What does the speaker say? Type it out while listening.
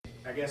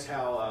I guess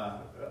how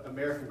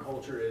American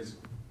culture is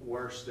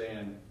worse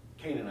than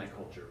Canaanite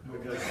culture,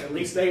 because at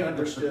least they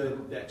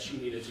understood that she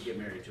needed to get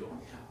married to him.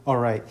 All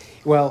right.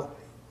 Well,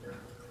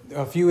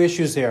 a few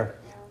issues there.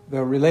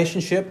 The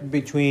relationship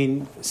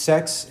between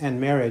sex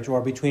and marriage, or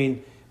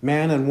between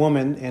man and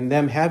woman and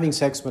them having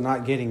sex but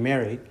not getting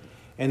married.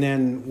 And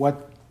then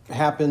what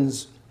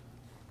happens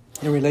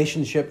in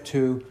relationship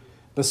to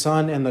the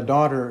son and the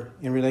daughter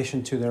in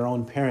relation to their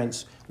own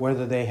parents,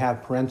 whether they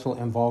have parental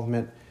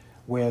involvement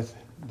with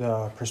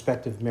the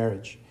prospective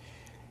marriage.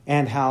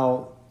 And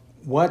how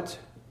what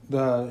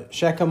the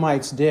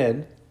Shechemites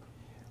did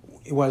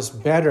was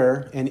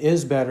better and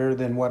is better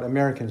than what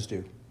Americans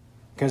do.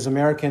 Because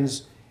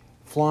Americans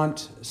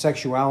flaunt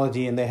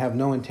sexuality and they have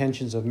no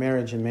intentions of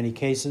marriage in many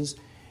cases.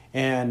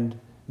 And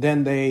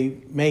then they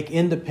make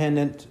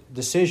independent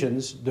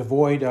decisions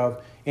devoid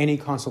of any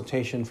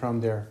consultation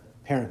from their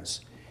parents,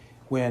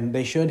 when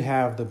they should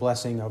have the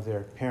blessing of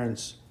their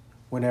parents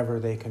whenever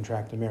they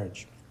contract a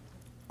marriage.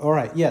 All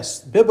right,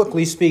 yes,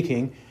 biblically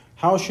speaking,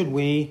 how should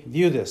we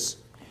view this?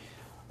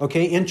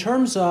 Okay, in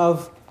terms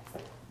of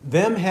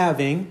them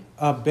having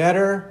a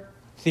better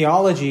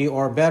theology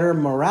or better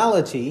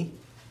morality,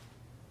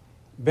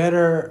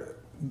 better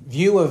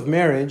view of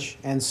marriage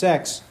and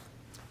sex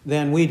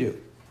than we do.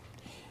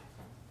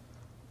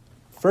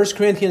 1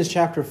 Corinthians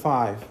chapter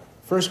 5.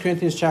 1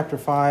 Corinthians chapter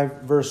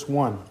 5, verse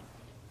 1.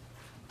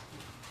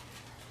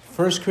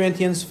 1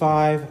 Corinthians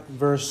 5,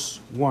 verse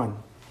 1.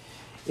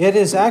 It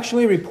is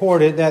actually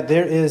reported that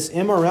there is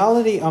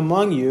immorality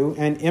among you,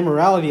 and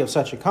immorality of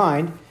such a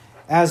kind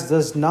as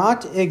does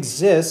not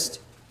exist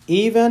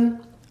even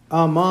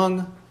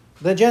among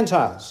the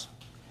Gentiles,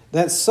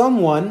 that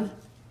someone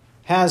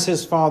has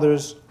his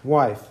father's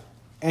wife,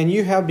 and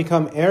you have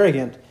become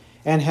arrogant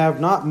and have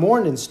not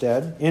mourned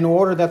instead, in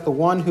order that the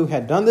one who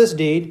had done this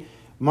deed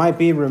might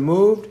be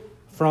removed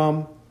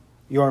from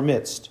your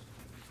midst.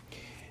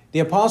 The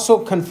apostle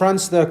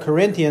confronts the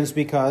Corinthians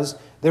because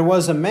there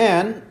was a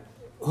man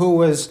who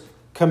was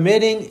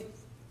committing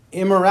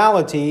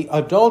immorality,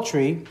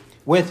 adultery,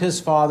 with his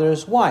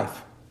father's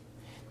wife.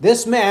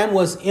 This man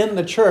was in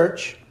the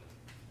church,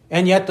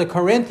 and yet the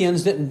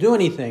Corinthians didn't do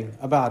anything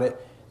about it.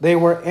 They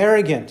were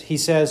arrogant, he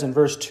says in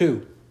verse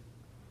 2,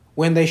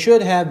 when they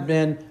should have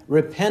been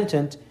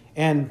repentant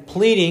and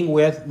pleading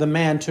with the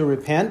man to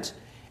repent,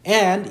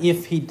 and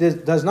if he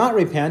does not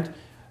repent,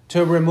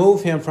 to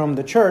remove him from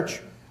the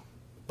church,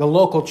 the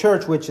local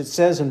church, which it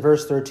says in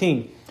verse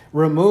 13,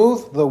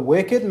 remove the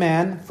wicked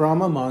man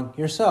from among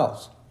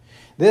yourselves.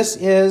 This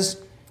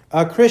is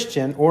a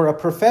Christian, or a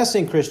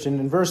professing Christian,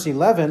 in verse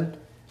 11,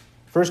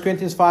 1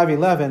 Corinthians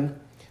 5:11,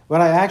 but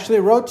I actually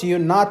wrote to you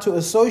not to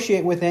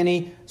associate with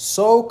any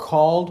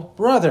so-called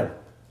brother.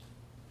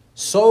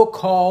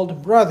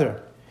 So-called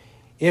brother.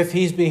 If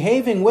he's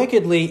behaving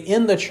wickedly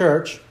in the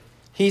church,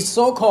 he's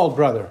so-called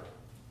brother.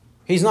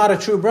 He's not a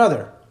true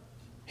brother.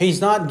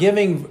 He's not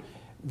giving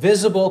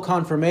visible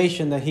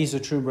confirmation that he's a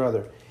true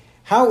brother.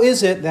 How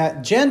is it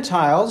that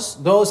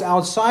Gentiles, those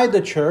outside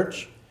the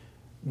church,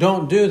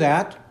 don't do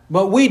that,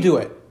 but we do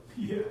it?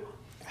 Yeah.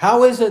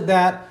 How is it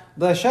that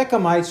the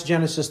Shechemites,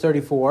 Genesis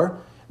 34,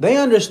 they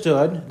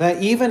understood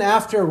that even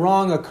after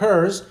wrong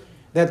occurs,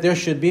 that there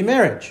should be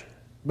marriage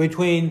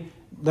between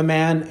the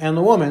man and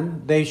the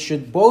woman. They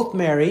should both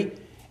marry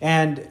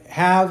and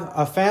have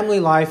a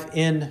family life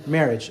in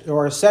marriage,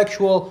 or a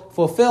sexual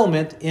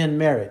fulfillment in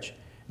marriage.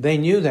 They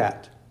knew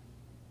that.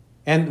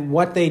 And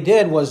what they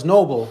did was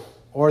noble,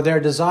 or their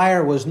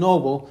desire was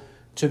noble,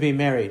 to be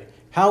married.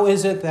 How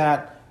is it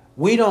that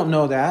we don't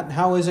know that?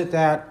 How is it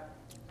that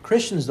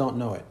Christians don't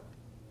know it?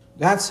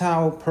 That's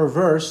how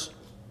perverse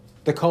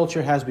the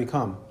culture has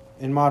become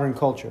in modern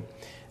culture.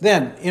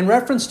 Then, in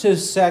reference to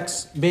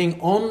sex being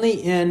only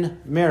in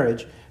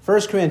marriage,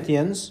 1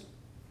 Corinthians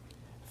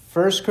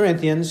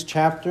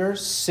chapter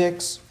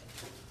 6,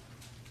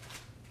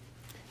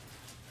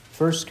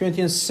 1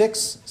 Corinthians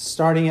 6,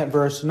 starting at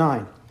verse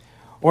 9.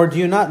 Or do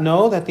you not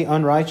know that the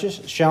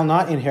unrighteous shall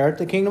not inherit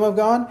the kingdom of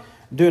God?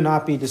 Do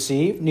not be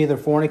deceived, neither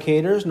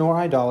fornicators, nor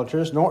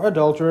idolaters, nor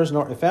adulterers,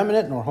 nor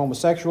effeminate, nor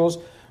homosexuals,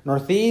 nor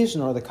thieves,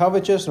 nor the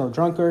covetous, nor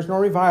drunkards, nor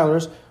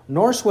revilers,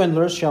 nor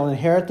swindlers shall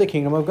inherit the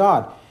kingdom of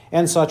God.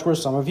 And such were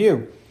some of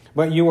you.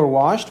 But you were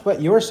washed, but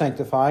you were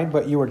sanctified,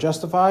 but you were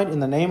justified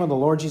in the name of the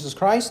Lord Jesus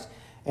Christ,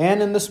 and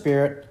in the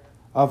Spirit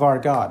of our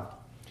God.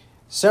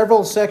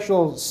 Several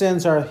sexual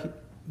sins are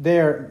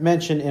there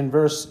mentioned in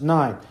verse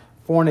 9.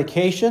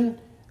 Fornication,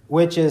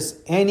 which is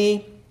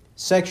any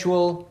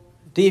sexual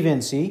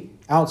deviancy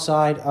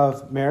outside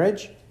of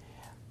marriage.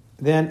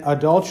 Then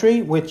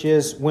adultery, which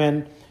is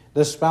when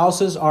the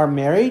spouses are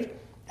married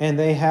and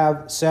they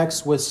have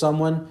sex with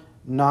someone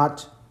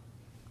not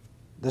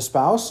the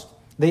spouse.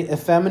 The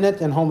effeminate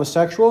and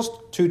homosexuals,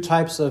 two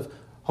types of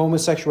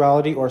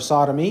homosexuality or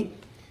sodomy.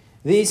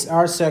 These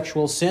are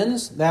sexual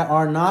sins that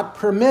are not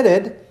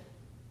permitted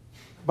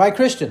by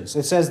Christians.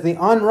 It says the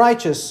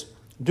unrighteous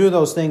do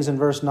those things in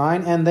verse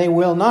 9, and they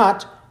will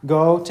not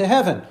go to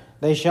heaven.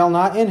 They shall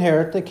not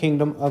inherit the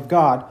kingdom of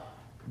God.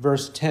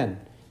 Verse 10.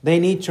 They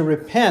need to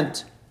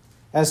repent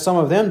as some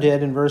of them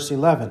did in verse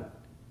 11.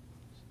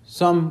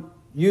 Some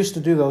used to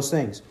do those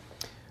things.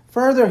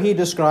 Further, he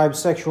describes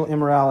sexual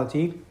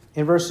immorality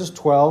in verses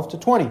 12 to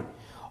 20.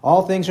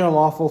 All things are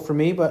lawful for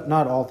me, but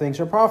not all things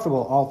are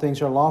profitable. All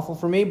things are lawful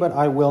for me, but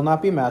I will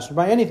not be mastered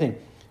by anything.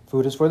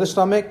 Food is for the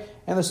stomach,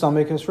 and the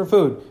stomach is for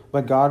food.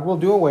 But God will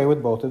do away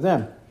with both of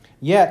them.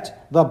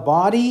 Yet the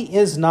body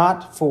is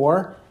not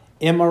for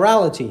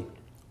immorality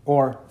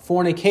or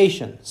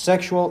fornication,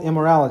 sexual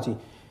immorality.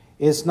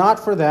 It's not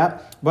for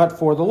that, but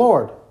for the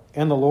Lord.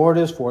 And the Lord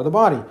is for the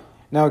body.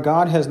 Now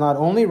God has not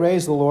only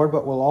raised the Lord,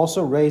 but will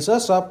also raise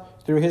us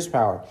up through his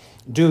power.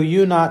 Do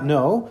you not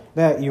know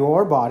that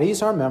your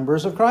bodies are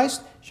members of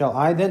Christ? Shall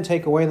I then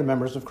take away the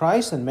members of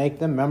Christ and make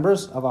them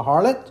members of a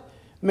harlot?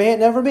 May it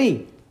never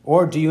be.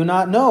 Or do you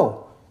not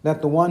know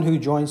that the one who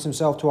joins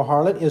himself to a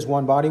harlot is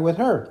one body with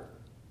her?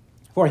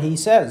 For he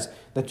says,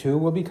 the two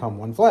will become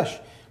one flesh.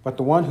 But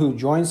the one who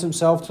joins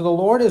himself to the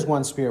Lord is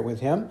one spirit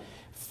with him.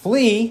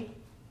 Flee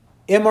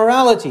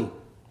immorality.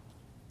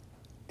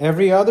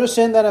 Every other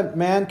sin that a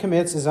man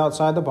commits is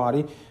outside the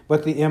body,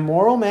 but the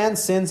immoral man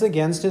sins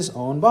against his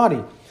own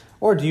body.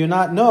 Or do you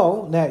not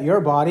know that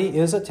your body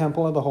is a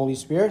temple of the Holy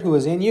Spirit who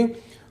is in you,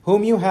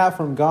 whom you have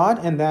from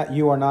God, and that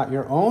you are not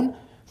your own?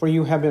 For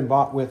you have been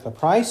bought with a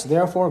price.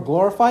 Therefore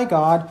glorify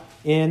God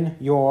in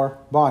your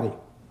body.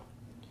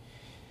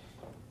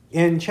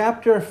 In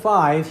chapter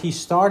 5, he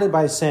started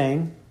by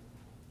saying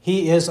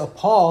he is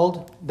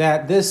appalled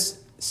that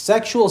this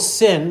sexual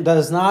sin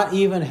does not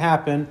even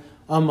happen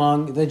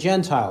among the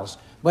Gentiles,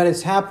 but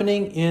it's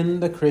happening in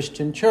the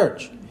Christian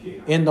church,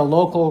 in the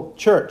local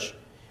church.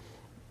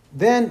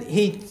 Then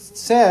he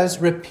says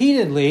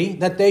repeatedly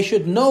that they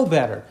should know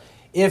better.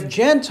 If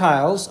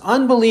Gentiles,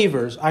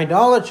 unbelievers,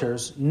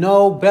 idolaters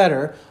know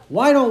better,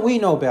 why don't we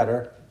know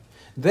better?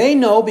 They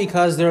know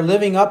because they're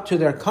living up to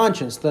their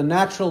conscience, the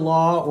natural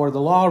law or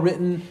the law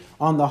written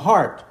on the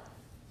heart.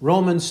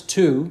 Romans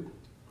 2,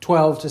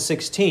 12 to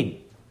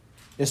 16,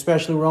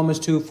 especially Romans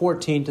 2,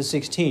 14 to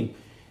 16.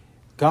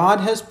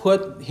 God has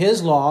put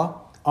his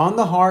law on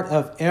the heart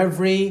of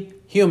every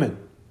human,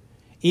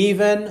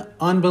 even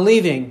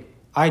unbelieving,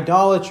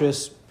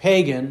 idolatrous,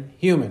 pagan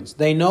humans.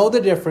 They know the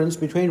difference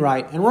between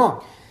right and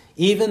wrong.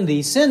 Even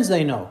these sins,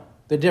 they know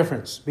the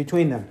difference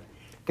between them,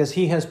 because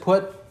he has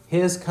put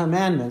his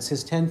commandments,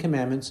 his 10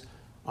 commandments,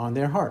 on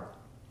their heart.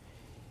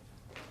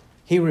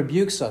 He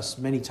rebukes us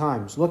many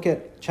times. Look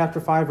at chapter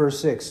 5, verse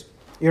 6.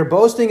 Your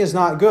boasting is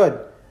not good.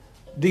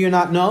 Do you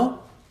not know?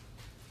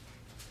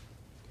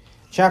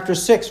 Chapter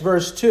 6,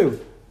 verse 2.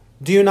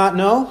 Do you not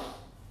know?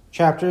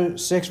 Chapter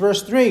 6,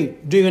 verse 3.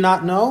 Do you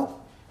not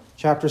know?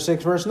 Chapter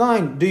 6, verse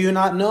 9. Do you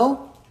not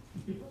know?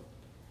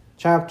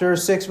 Chapter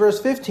 6, verse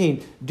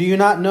 15. Do you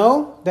not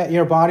know that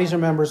your bodies are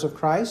members of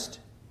Christ?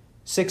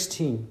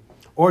 16.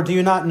 Or do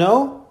you not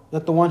know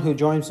that the one who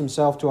joins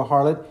himself to a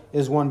harlot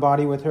is one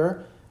body with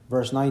her?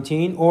 Verse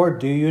 19. Or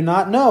do you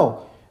not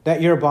know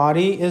that your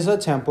body is a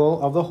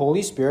temple of the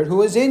Holy Spirit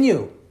who is in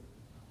you?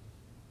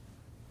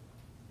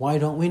 Why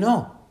don't we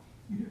know?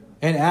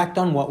 And act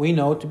on what we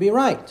know to be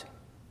right.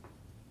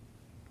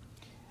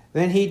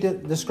 Then he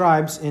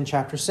describes in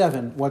chapter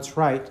 7 what's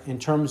right in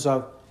terms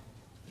of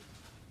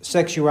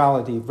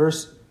sexuality.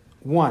 Verse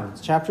 1.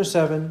 Chapter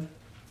 7,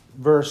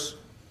 verse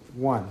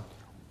 1.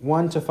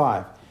 1 to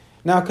 5.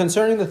 Now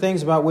concerning the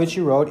things about which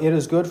he wrote, it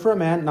is good for a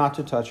man not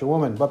to touch a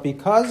woman. But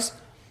because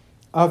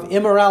of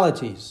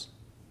immoralities,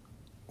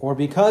 or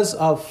because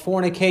of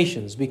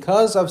fornications,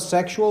 because of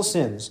sexual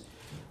sins,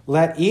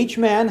 let each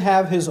man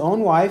have his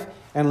own wife,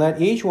 and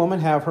let each woman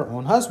have her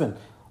own husband.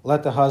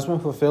 Let the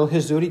husband fulfill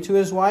his duty to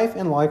his wife,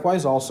 and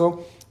likewise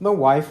also the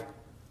wife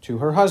to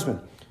her husband.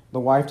 The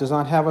wife does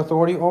not have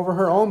authority over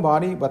her own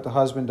body, but the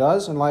husband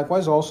does, and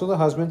likewise also the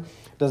husband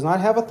does not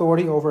have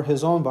authority over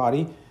his own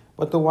body,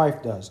 but the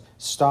wife does.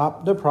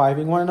 Stop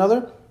depriving one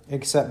another,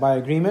 except by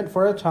agreement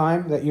for a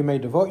time, that you may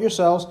devote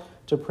yourselves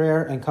to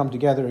prayer and come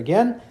together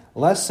again,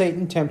 lest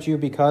Satan tempt you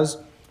because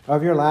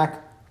of your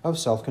lack of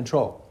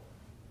self-control.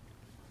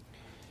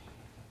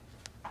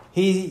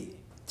 He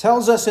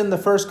tells us in the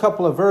first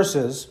couple of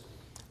verses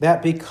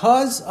that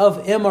because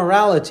of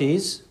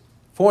immoralities,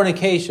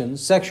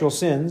 fornications, sexual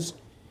sins,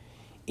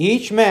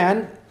 each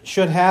man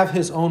should have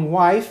his own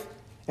wife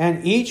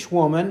and each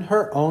woman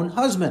her own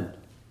husband.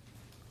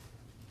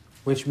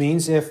 Which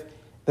means if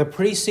the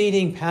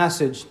preceding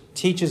passage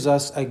teaches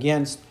us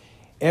against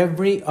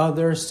every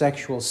other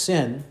sexual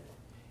sin,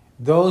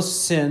 those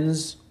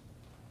sins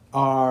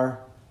are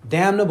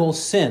damnable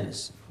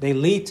sins. They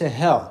lead to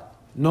hell.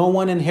 No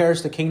one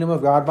inherits the kingdom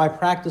of God by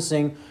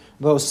practicing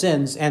those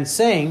sins and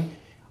saying,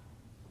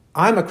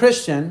 I'm a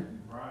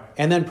Christian,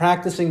 and then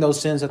practicing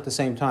those sins at the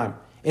same time.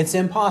 It's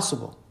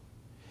impossible.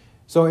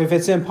 So if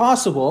it's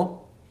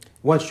impossible,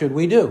 what should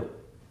we do?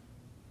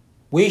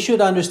 We should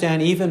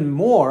understand even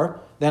more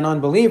than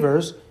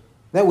unbelievers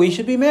that we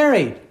should be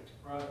married.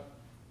 Right.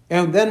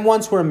 And then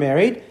once we're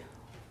married,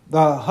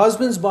 the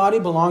husband's body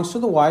belongs to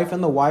the wife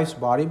and the wife's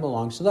body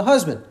belongs to the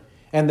husband.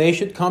 And they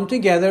should come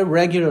together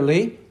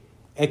regularly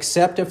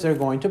except if they're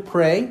going to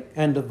pray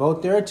and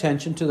devote their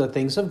attention to the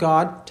things of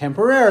God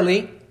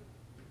temporarily,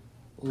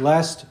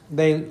 lest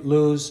they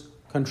lose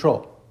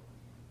control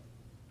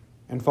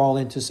and fall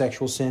into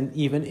sexual sin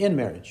even in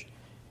marriage,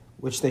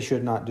 which they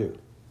should not do.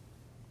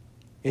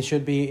 It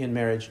should be in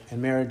marriage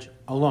and marriage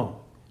alone.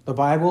 The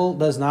Bible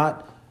does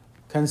not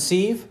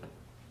conceive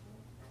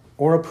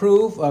or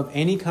approve of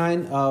any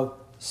kind of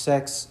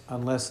sex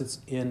unless it's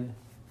in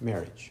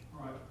marriage.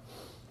 Right.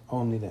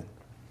 Only then.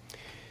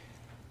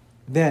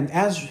 Then,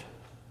 as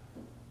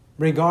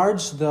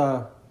regards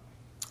the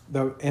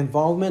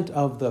involvement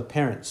of the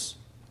parents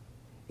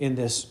in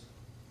this,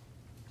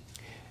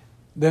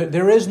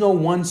 there is no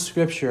one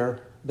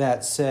scripture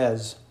that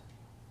says,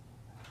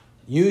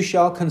 you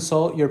shall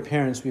consult your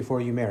parents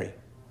before you marry.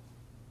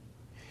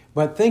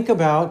 But think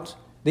about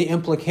the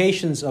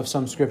implications of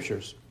some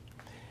scriptures.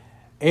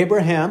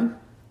 Abraham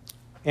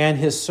and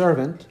his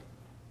servant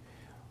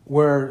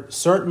were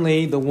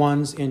certainly the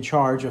ones in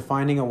charge of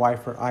finding a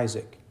wife for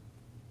Isaac.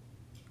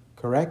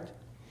 Correct?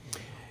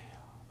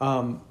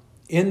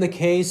 In the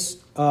case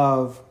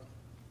of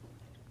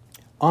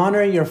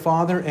honor your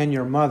father and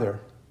your mother,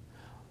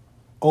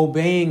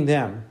 obeying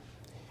them,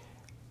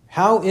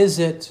 how is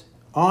it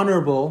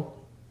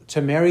honorable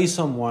to marry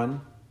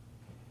someone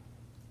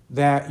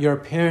that your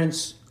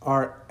parents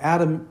are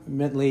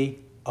adamantly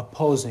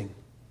opposing?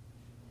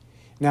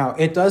 Now,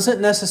 it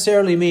doesn't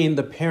necessarily mean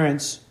the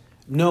parents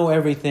know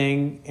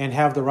everything and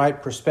have the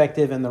right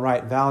perspective and the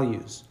right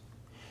values.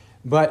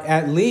 But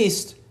at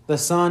least the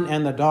son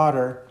and the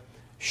daughter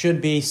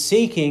should be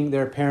seeking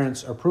their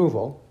parents'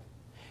 approval.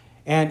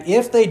 And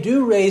if they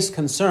do raise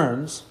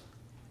concerns,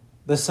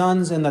 the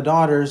sons and the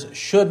daughters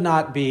should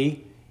not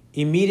be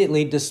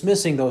immediately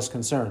dismissing those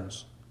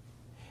concerns.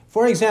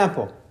 For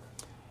example,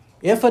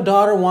 if a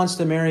daughter wants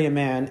to marry a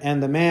man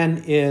and the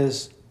man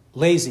is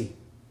lazy,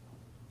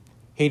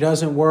 he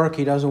doesn't work,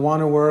 he doesn't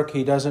want to work,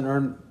 he doesn't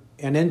earn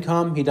an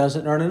income, he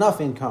doesn't earn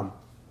enough income.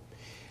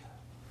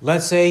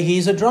 Let's say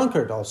he's a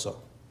drunkard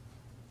also.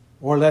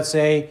 Or let's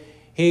say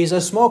he's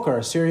a smoker,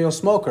 a serial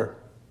smoker.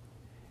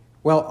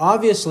 Well,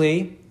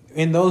 obviously,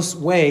 in those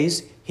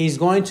ways, he's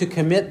going to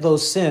commit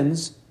those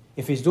sins.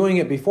 If he's doing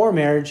it before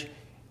marriage,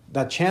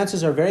 the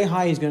chances are very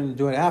high he's going to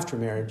do it after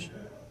marriage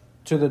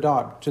to the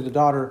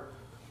daughter.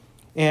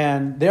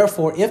 And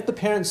therefore, if the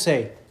parents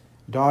say,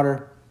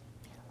 daughter,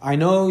 I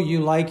know you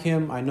like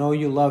him, I know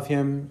you love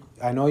him,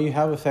 I know you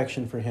have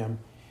affection for him,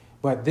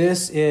 but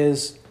this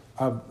is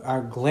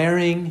a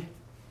glaring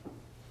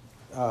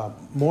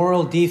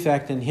moral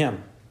defect in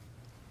him.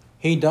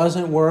 He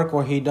doesn't work,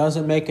 or he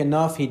doesn't make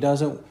enough, he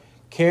doesn't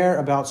care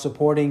about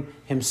supporting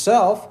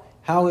himself.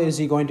 How is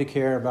he going to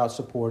care about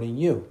supporting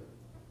you?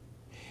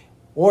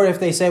 Or if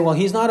they say, well,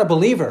 he's not a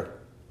believer,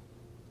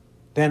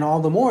 then all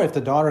the more, if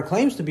the daughter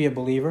claims to be a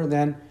believer,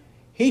 then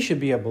he should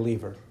be a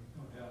believer.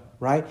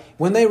 Right?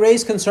 When they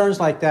raise concerns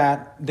like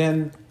that,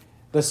 then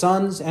the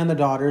sons and the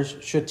daughters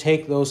should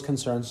take those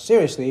concerns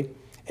seriously,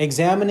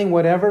 examining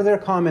whatever their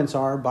comments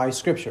are by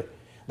Scripture.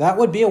 That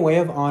would be a way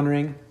of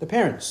honoring the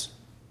parents.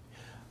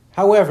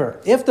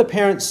 However, if the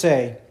parents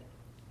say,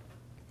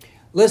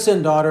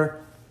 listen,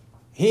 daughter,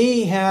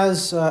 he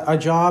has a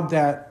job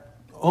that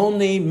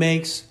only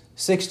makes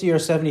 $60,000 or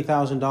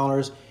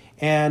 $70,000,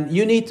 and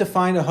you need to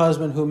find a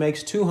husband who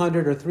makes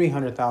 $200,000 or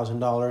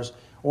 $300,000,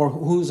 or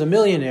who's a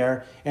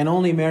millionaire, and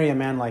only marry a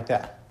man like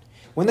that.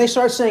 When they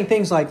start saying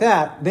things like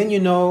that, then you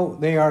know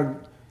they are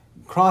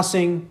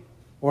crossing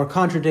or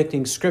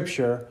contradicting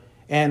Scripture,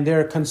 and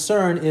their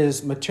concern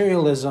is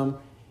materialism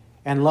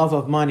and love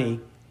of money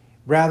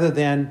rather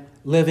than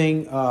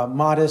living a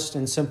modest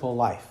and simple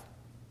life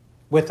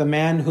with a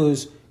man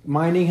who's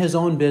minding his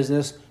own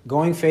business,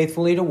 going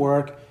faithfully to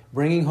work,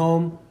 bringing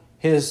home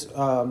his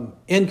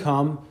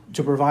income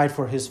to provide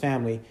for his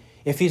family.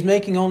 If he's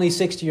making only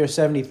 $60,000 or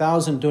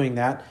 $70,000 doing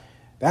that,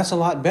 that's a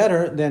lot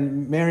better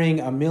than marrying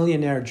a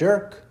millionaire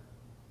jerk,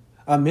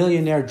 a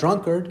millionaire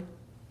drunkard,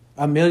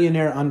 a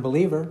millionaire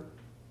unbeliever,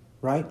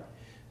 right?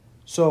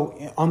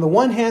 So on the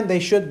one hand,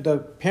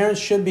 the parents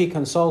should be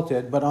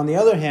consulted, but on the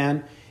other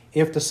hand,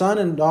 if the son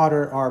and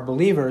daughter are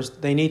believers,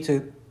 they need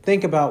to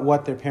think about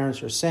what their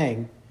parents are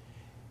saying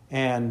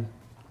and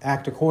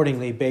act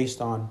accordingly based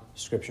on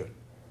Scripture.